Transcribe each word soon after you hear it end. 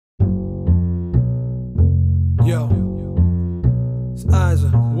Yo, it's Aiza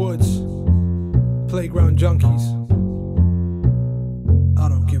Woods, Playground Junkies. I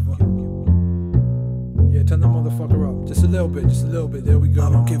don't give up. Yeah, turn that motherfucker up. Just a little bit, there we go. I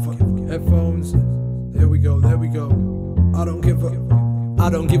don't give up. Headphones, there we go. I don't give up. I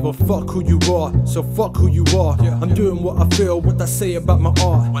don't give a fuck who you are, so fuck who you are. I'm doing what I feel, what I say about my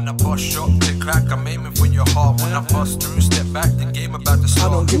art. When I bust shot, click clack, I'm aiming for your heart. When I bust through, step back, the game about to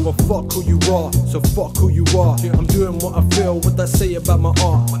start. I don't give a fuck who you are, so fuck who you are. I'm doing what I feel, what I say about my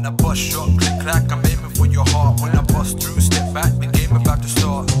art. When I bust shot, click clack, I'm aiming for your heart. When I bust through, step back, the game about to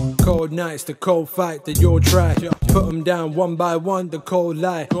start. Cold nights, the cold fight that you'll try. Put them down one by one, the cold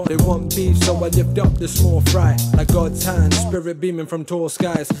lie. They want beef, so I lift up the small fry. Like God's hand, spirit beaming from tall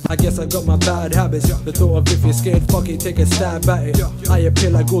skies. I guess I got my bad habits. The thought of if you're scared, fuck it, take a stab at it. I appear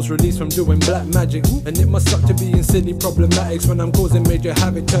like ghosts released from doing black magic. And it must suck to be in silly problematics when I'm causing major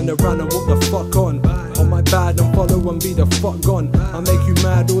havoc. Turn around and walk the fuck on. On my bad and follow and be the fuck gone. I make you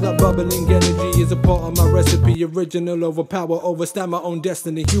mad, all that bubbling energy is a part of my recipe. Original, overpower, overstand my own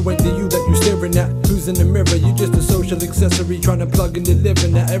destiny. You ain't the you that you staring at. Who's in the mirror? You just a social accessory trying to plug and deliver.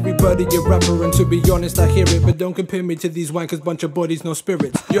 Now everybody a rapper, and to be honest I hear it. But don't compare me to these wankers, bunch of bodies, no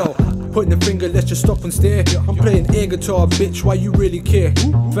spirits. Yo, pointing the finger, let's just stop and stare. I'm playing air guitar, bitch, why you really care?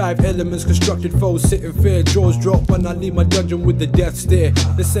 5 elements, constructed foes, sitting fair. Jaws drop when I leave my dungeon with the death stare.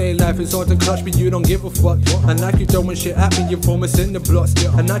 They say life is hard to clutch, but you don't give a fuck. And I keep throwing shit at me, you form us in the blocks.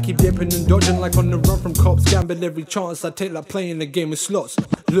 And I keep dipping and dodging like on the run from cops. Gamble every chance I take like playing a game of slots.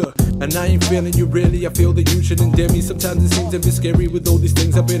 Look, and I ain't feeling you really, I feel that you shouldn't dare me. Sometimes it seems a bit scary with all these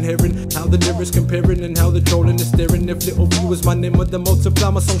things I've been hearing. How the lyrics comparing and how the trolling is staring. If little viewers my name with the multiply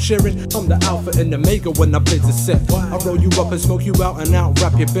my song sharing. I'm the alpha and omega when I blaze the set. I roll you up and smoke you out and out,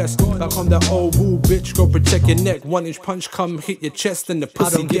 rap your best. Like I'm that old woo bitch, go protect your neck. 1-inch punch come hit your chest and the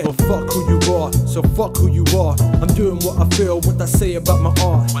pussy. I don't give a fuck who you are, so fuck who you are. I'm doing what I feel, what I say about my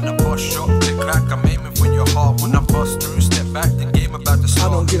art. When I bust shot, click clack, I'm aiming for your heart. When I bust through, step back, the game about to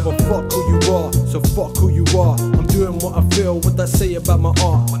start. I don't give a fuck who you are, so fuck who you are. I'm doing what I feel, what I say about my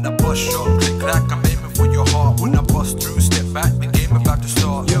art. When I bust shot, click clack, I'm aiming for your heart. When I bust through, step back, the game about to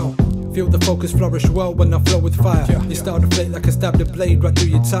start. Yo, feel the focus flourish well when I flow with fire. You start to flake like I stabbed a blade right through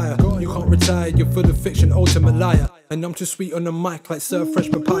your tire. You can't retire, you're full of fiction, ultimate liar. And I'm too sweet on the mic like Sir Fresh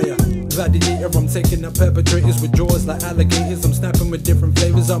Papaya. Gladiator, I'm taking up perpetrators with jaws like alligators. I'm snapping with different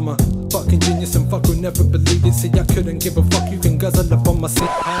flavors. I'm a fucking genius and fuck will never believe it. See, I couldn't give a fuck, you can guzzle up on my seat.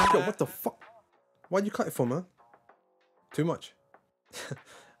 Yo, what the fuck? Why'd you cut it for, man? Too much?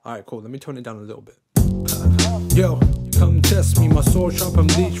 Alright, cool, let me tone it down a little bit. Yo, come test me, my sword sharp and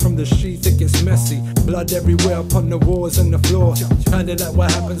bleach from the sheets, it gets messy. Blood everywhere upon the walls and the floor. Kinda like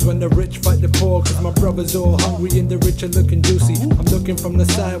what happens when the rich fight the poor. Cause my brothers all hungry and the rich are looking juicy. I'm looking from the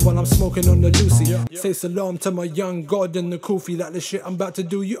side while I'm smoking on the Lucy. Say salam to my young god and the kufi. Like the shit I'm about to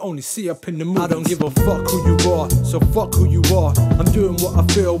do, you only see up in the movies. I don't give a fuck who you are, so fuck who you are. I'm doing what I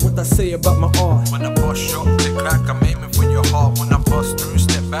feel, what I say about my art. When I bust shot, click clack, I'm aiming for your heart. When I bust through,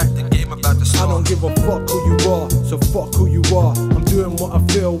 step back, the game about to start. I don't give a fuck who you are, so fuck who you are. I'm doing what I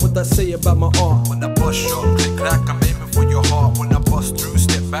feel, what I say about my art. When I bust shot, click clack, I'm aiming for your heart. When I bust through,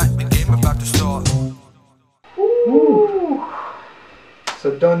 step back, the game about to start. Ooh. It's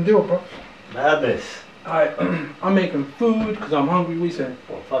a done deal, bro. Madness. Alright, I'm making food because I'm hungry, we say.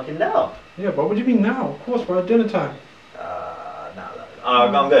 Well, fucking now. Yeah, bro, what do you mean now? Of course, bro, dinner time. No.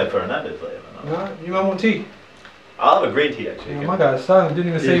 I'm going for a Nando's later, man. Nah, you might want tea. I'll have a green tea, actually. Yeah, my guy's silent, didn't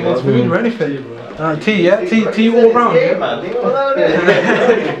even say he wants food or anything. Tea, yeah? Tea all round, yeah? Man.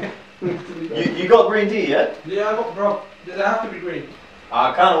 You got green tea, yeah? Yeah, I got, bro. Does it have to be green?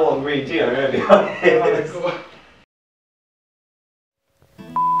 I kind of want green tea, I'm going to be honest. Cool.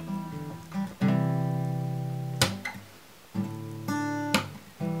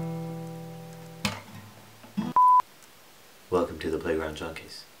 Welcome to the Playground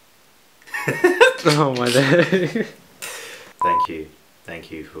Junkies. Oh my day.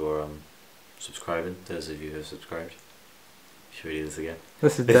 Thank you for subscribing, those of you who have subscribed. Should we do this again?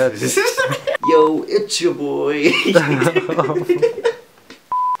 This is dead. Yo, it's your boy.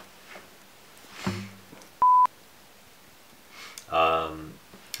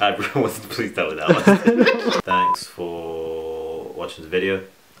 I wasn't pleased out with that one. Thanks for watching the video.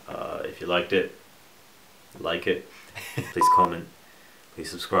 If you liked it, like it. Please comment, please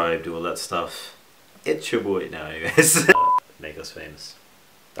subscribe, do all that stuff. It's your boy now, anyways. Make us famous.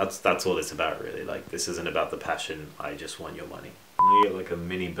 That's all it's about, really. Like, this isn't about the passion. I just want your money. You get like a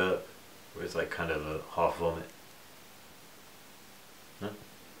mini burp, where it's like kind of a half vomit. No?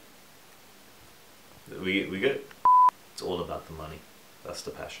 We good? It's all about the money. That's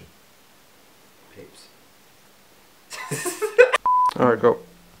the passion. Peeps. Alright, go.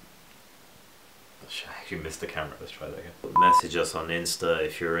 I actually missed the camera. Let's try that again. Message us on Insta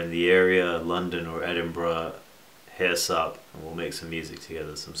if you're in the area, London or Edinburgh. Hit us up and we'll make some music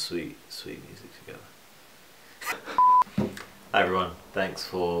together. Some sweet, sweet music together. Hi everyone. Thanks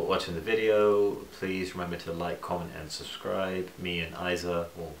for watching the video. Please remember to like, comment and subscribe. Me and Aiza,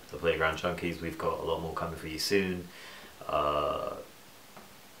 well, the Playground Junkies, we've got a lot more coming for you soon. More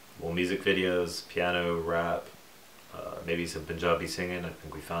music videos, piano, rap, maybe some Punjabi singing. I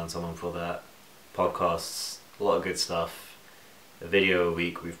think we found someone for that. Podcasts, a lot of good stuff. A video a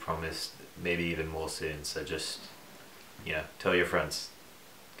week, we've promised, maybe even more soon. So just, you know, tell your friends.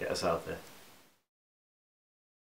 Get us out there.